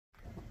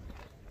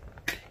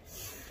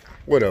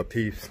What up,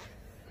 peeps?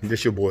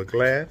 This your boy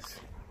Glass.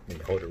 Let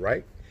me hold it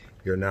right.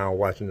 You're now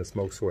watching the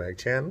Smoke Swag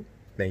channel.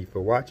 Thank you for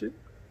watching.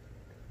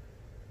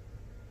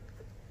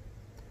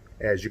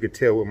 As you can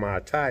tell with my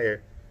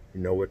attire,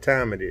 you know what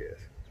time it is.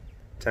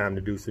 Time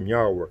to do some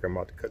yard work. I'm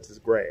about to cut this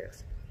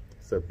grass.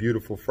 It's a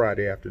beautiful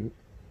Friday afternoon,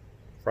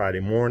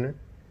 Friday morning,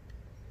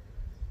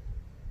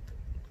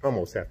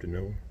 almost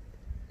afternoon.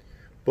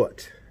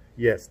 But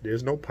yes,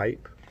 there's no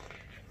pipe.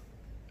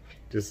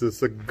 Just a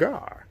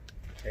cigar,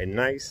 a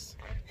nice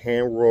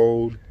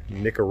hand-rolled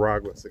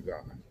Nicaraguan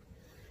cigar.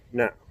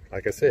 Now,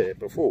 like I said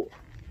before,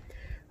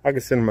 I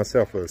consider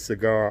myself a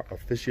cigar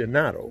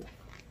aficionado.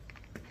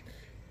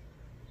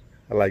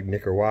 I like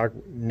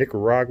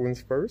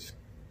Nicaraguans first,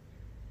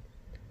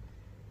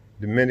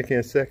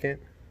 Dominican second,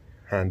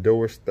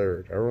 Honduras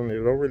third. I don't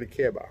really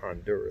care about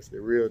Honduras.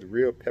 They're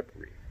real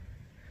peppery.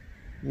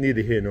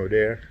 Neither here nor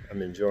there.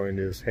 I'm enjoying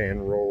this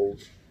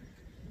hand-rolled.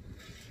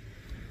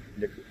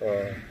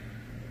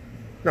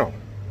 No,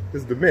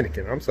 this is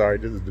Dominican. I'm sorry,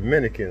 this is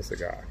Dominican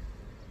cigar.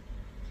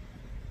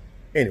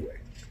 Anyway,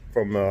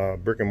 from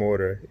brick and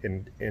mortar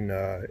in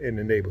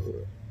the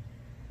neighborhood.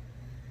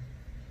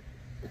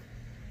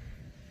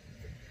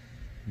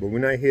 But we're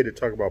not here to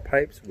talk about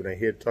pipes. We're not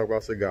here to talk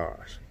about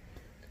cigars.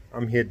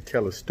 I'm here to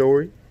tell a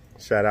story.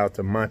 Shout out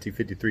to Monty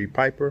 53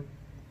 Piper,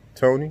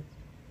 Tony.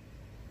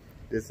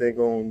 This ain't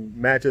gonna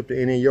match up to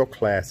any of your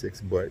classics,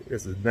 but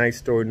it's a nice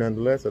story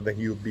nonetheless. I think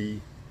you'll be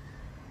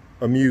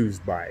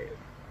amused by it.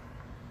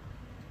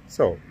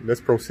 So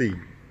let's proceed.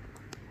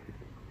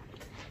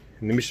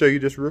 Let me show you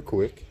this real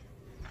quick.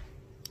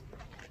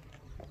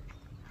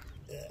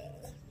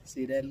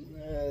 See that?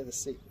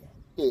 Let's see.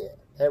 Yeah,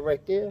 that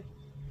right there.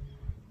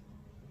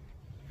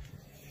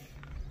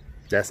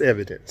 That's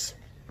evidence.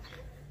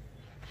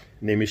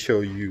 Let me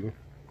show you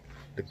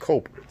the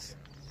culprits.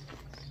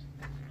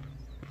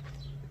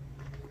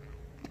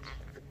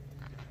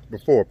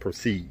 Before I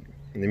proceed,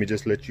 let me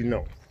just let you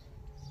know.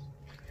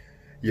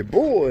 Your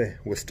boy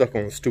was stuck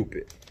on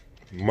stupid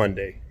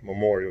Monday,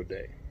 Memorial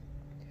Day.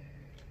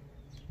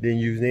 Didn't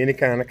use any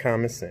kind of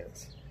common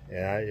sense.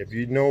 And if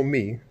you know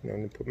me, I'm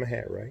gonna put my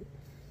hat right.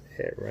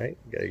 Hat right.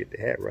 Gotta get the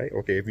hat right.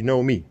 Okay, if you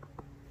know me,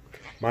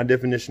 my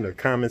definition of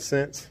common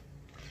sense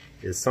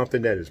is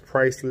something that is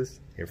priceless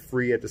and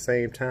free at the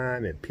same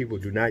time, and people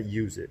do not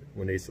use it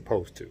when they're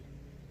supposed to.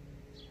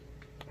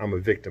 I'm a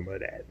victim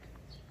of that.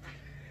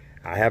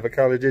 I have a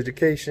college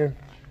education.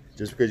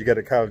 Just because you got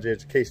a college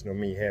education don't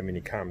mean you have any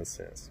common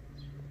sense.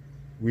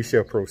 We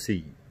shall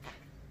proceed.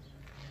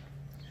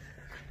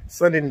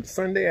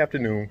 Sunday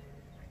afternoon,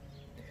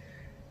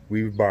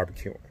 we were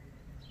barbecuing.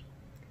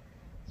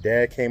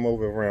 Dad came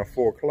over around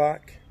 4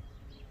 o'clock.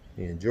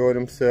 He enjoyed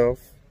himself.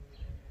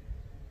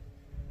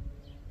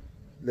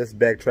 Let's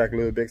backtrack a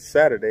little bit.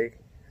 Saturday,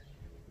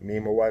 me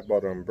and my wife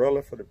bought an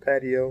umbrella for the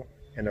patio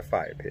and a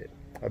fire pit.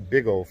 A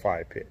big old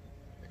fire pit.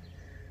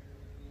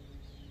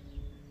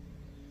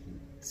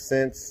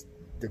 Since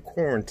the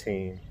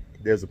quarantine,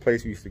 there's a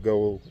place we used to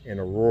go in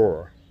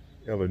Aurora,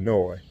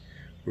 Illinois,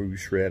 where we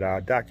shred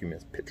our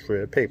documents,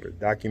 shred paper,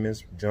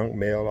 documents, junk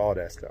mail, all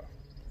that stuff.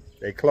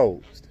 They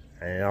closed,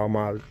 and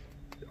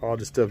all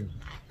the stuff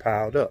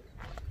piled up.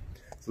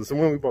 So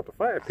when we bought the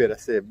fire pit, I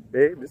said,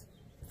 babe, this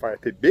fire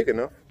pit big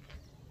enough.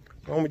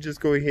 Why don't we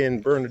just go ahead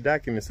and burn the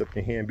documents up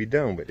in here and be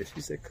done with it?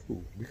 She said,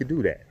 cool, we could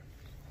do that.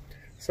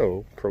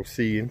 So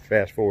proceeding,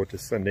 fast forward to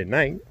Sunday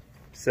night,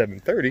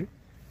 7:30.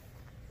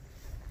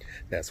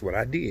 That's what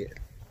I did.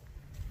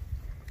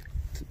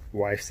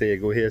 Wife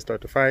said, go ahead and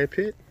start the fire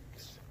pit.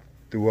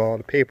 Threw all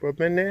the paper up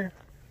in there,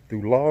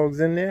 threw logs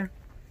in there,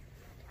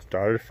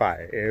 started the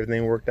fire.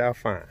 Everything worked out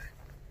fine.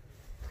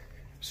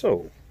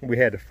 So we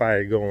had the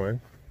fire going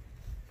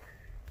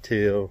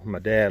till my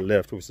dad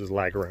left, which was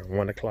like around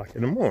 1 o'clock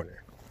in the morning.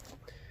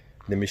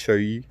 Let me show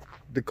you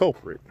the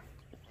culprit.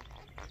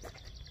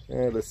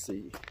 Let's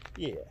see.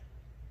 Yeah.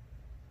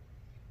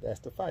 That's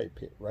the fire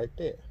pit right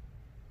there.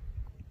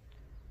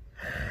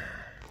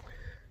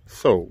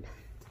 So,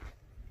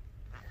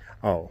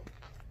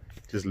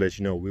 just to let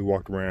you know, we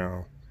walked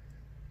around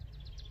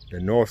the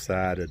north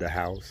side of the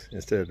house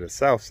instead of the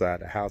south side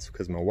of the house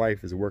because my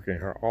wife is working in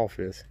her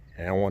office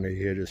and I want to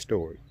hear this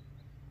story.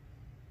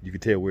 You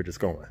can tell where it's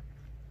going.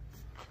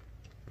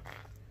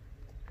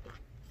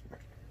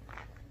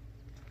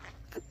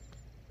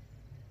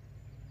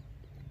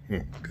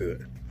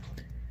 Good.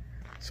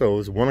 So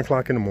it's 1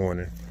 o'clock in the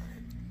morning.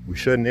 We're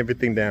shutting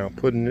everything down,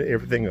 putting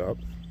everything up.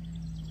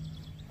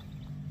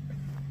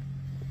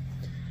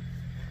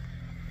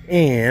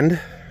 And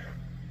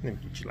let me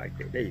get you like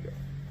that. There you go.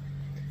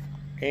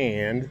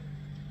 And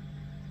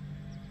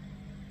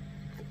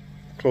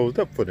closed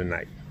up for the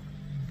night.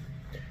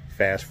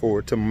 Fast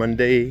forward to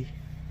Monday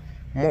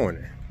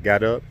morning.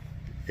 Got up,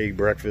 ate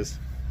breakfast,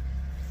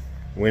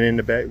 went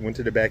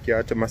to the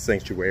backyard to my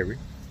sanctuary.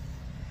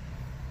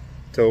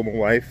 Told my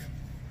wife,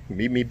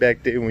 meet me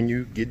back there when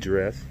you get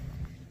dressed.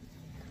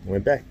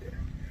 Went back there.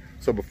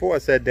 So before I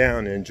sat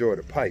down and enjoyed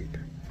a pipe,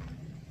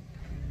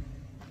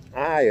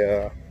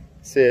 I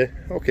said,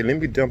 okay, let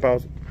me dump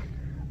out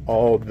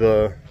all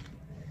the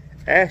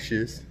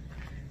ashes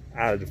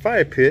out of the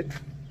fire pit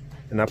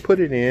and I put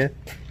it in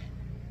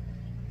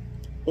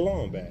a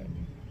lawn bag.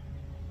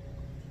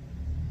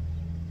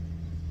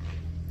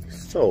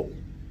 So,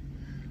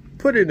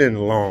 put it in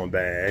a lawn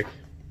bag,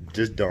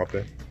 just dump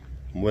it.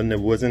 When it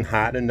wasn't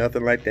hot or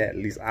nothing like that, at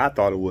least I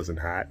thought it wasn't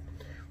hot.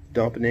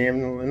 Dump it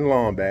in the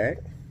lawn bag.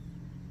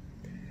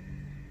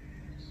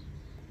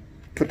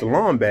 Put the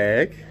lawn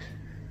bag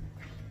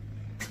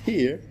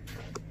here.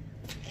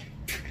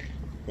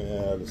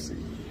 Let's see.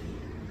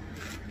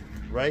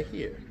 Right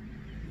here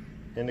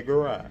in the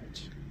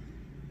garage.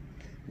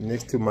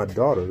 Next to my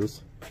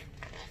daughter's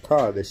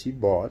car that she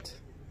bought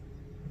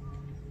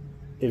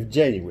in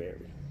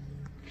January.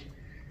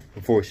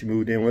 Before she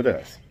moved in with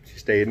us. She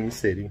stayed in the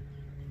city.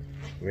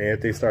 When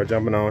everything started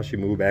jumping on, she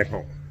moved back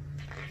home.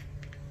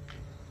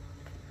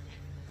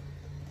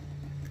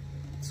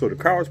 So the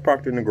car was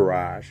parked in the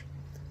garage.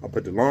 I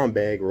put the lawn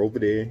bag over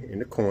there in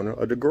the corner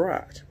of the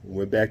garage.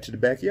 Went back to the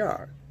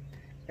backyard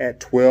at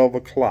 12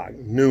 o'clock,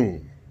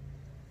 noon.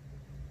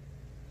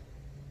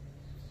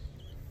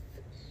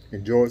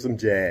 Enjoyed some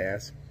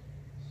jazz.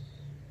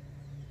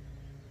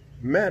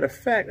 Matter of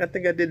fact, I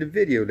think I did a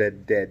video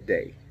that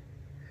day.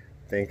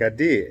 I think I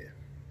did.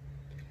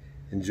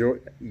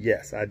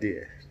 Yes, I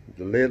did.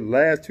 The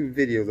last two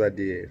videos I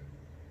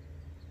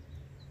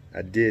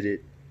did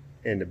it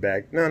in the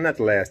back. No, not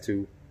the last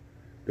two.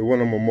 The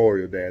one on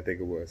Memorial Day, I think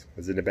it was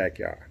in the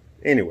backyard.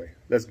 Anyway,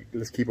 let's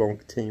keep on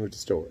continuing with the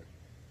story.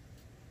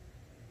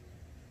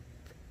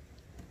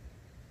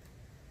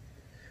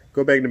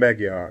 Go back in the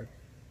backyard,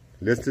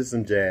 listen to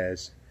some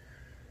jazz,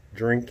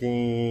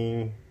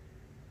 drinking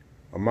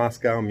a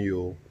Moscow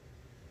Mule,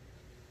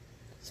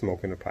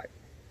 smoking a pipe.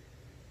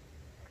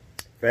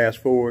 Fast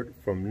forward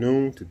from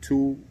noon to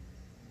 2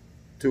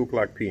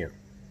 o'clock p.m.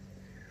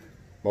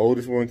 My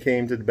oldest one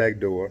came to the back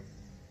door,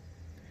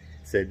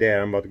 said,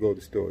 "Dad, I'm about to go to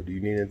the store. Do you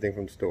need anything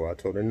from the store?" I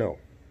told her no.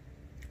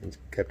 And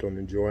kept on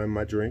enjoying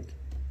my drink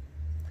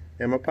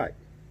and my pipe.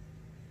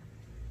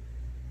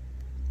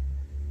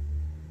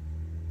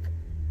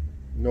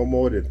 No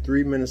more than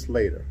 3 minutes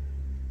later,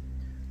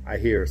 I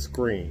hear a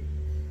scream.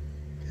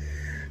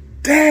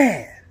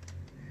 "Dad,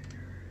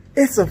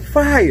 it's a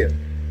fire.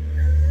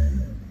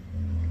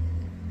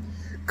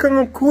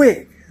 Come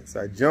quick."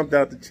 So I jumped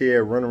out the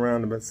chair, run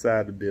around the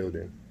side of the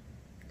building,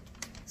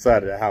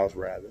 side of the house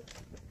rather.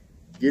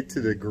 Get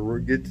to the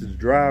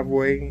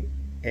driveway,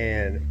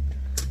 and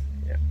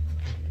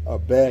a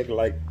bag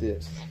like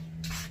this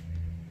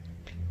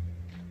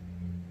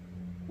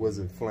was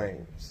in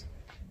flames.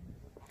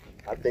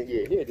 I think,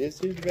 yeah, here it is.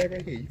 Here's the bag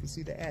right here. You can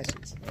see the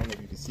ashes. I don't know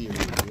if you can see it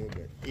really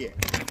good, but yeah.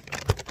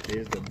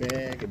 There's the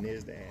bag and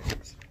there's the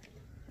ashes.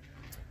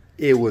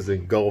 It was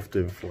engulfed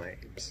in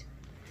flames.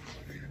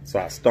 So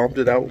I stomped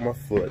it out with my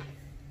foot.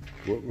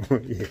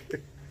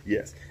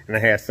 Yes, and I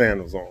had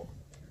sandals on.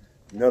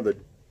 Another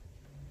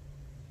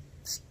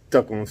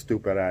stuck on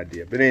stupid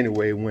idea. But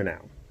anyway, it went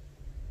out.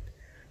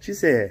 She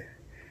said,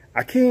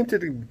 I came to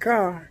the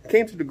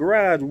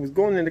garage and was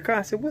going in the car.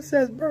 I said, "What's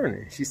that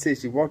burning?" She said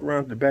she walked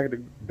around to the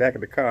back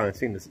of the car and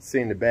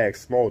seen the bag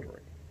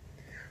smoldering.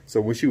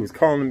 So when she was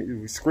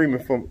calling me,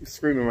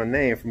 screaming my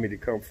name for me to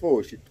come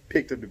forward, she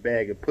picked up the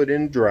bag and put it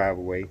in the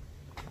driveway.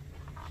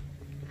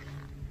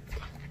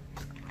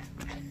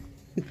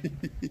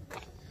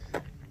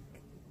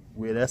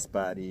 Where that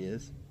spot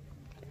is.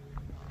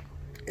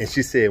 And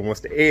she said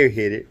once the air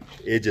hit it,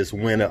 it just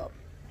went up.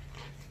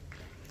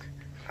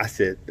 I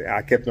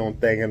kept on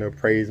thanking her,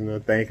 praising her,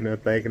 thanking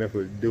her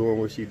for doing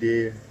what she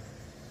did.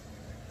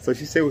 So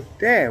she said, "Well,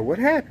 Dad, what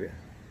happened?"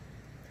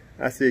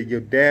 I said,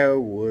 "Your dad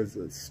was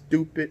a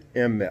stupid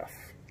MF."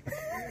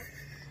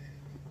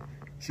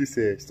 She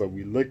said, so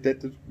we looked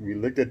at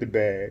the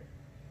bag.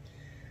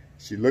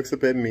 She looks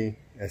up at me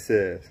and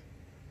says,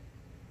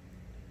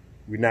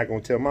 "We're not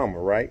gonna tell Mama,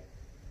 right?"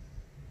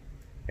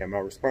 And my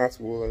response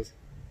was,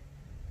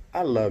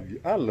 I love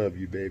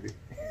you, baby."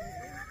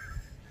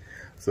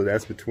 So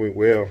that's it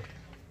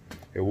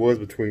was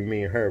between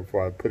me and her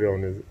before I put it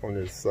on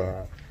this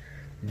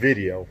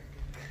video.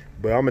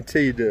 But I'm gonna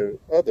tell you the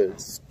other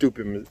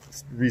stupid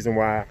reason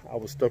why I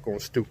was stuck on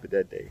stupid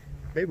that day.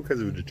 Maybe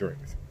because it was the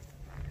drinks.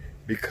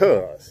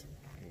 Because,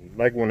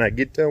 like when I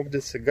get done with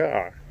this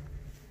cigar,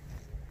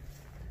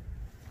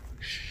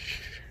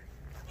 shh,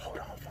 hold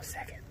on for a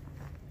second.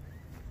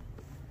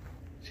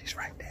 She's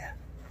right there.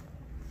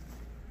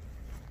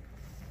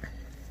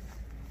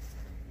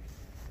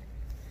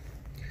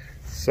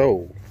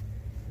 So,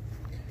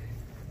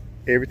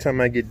 every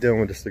time I get done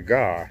with a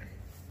cigar,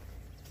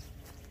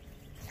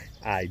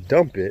 I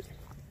dump it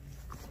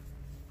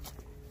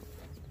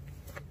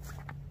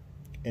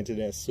into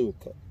that soup.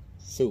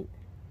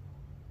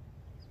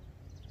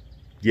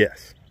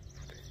 Yes.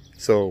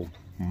 So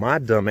my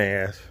dumb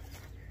ass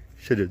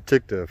should have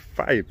took the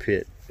fire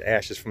pit, the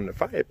ashes from the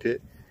fire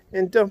pit,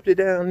 and dumped it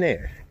down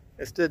there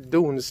instead of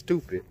doing the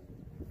stupid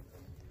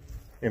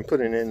and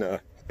putting it in a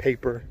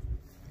paper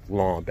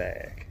lawn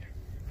bag.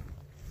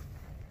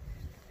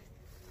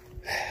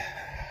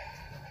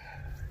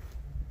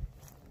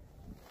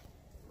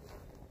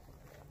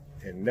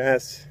 And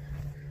that's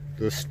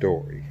the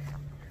story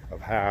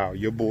of how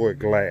your boy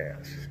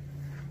Glass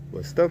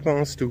was stuck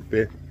on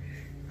stupid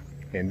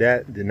and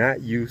that did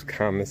not use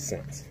common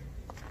sense.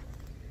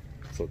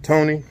 So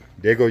Tony,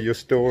 there go your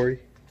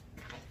story.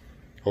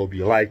 Hope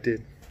you liked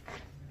it.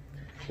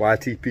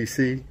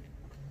 YTPC,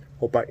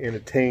 hope I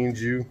entertained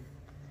you.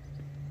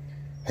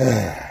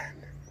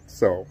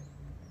 So,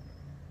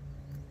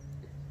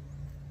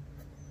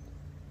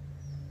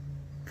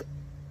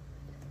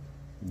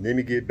 let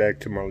me get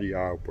back to my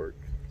yard work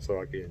so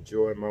I can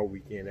enjoy my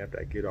weekend after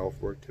I get off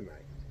work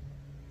tonight.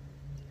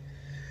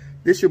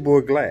 This your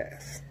boy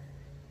Glass.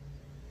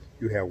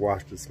 You have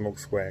watched the Smoke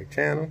Swag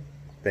channel.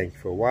 Thank you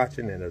for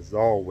watching, and as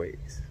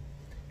always,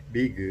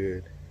 be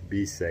good,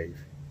 be safe,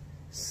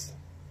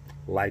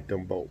 light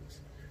them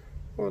bolts,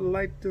 or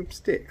light them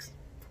sticks,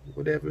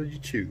 whatever you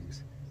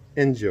choose.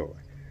 Enjoy.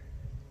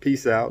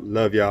 Peace out.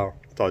 Love y'all.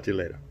 Talk to you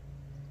later.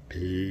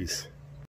 Peace.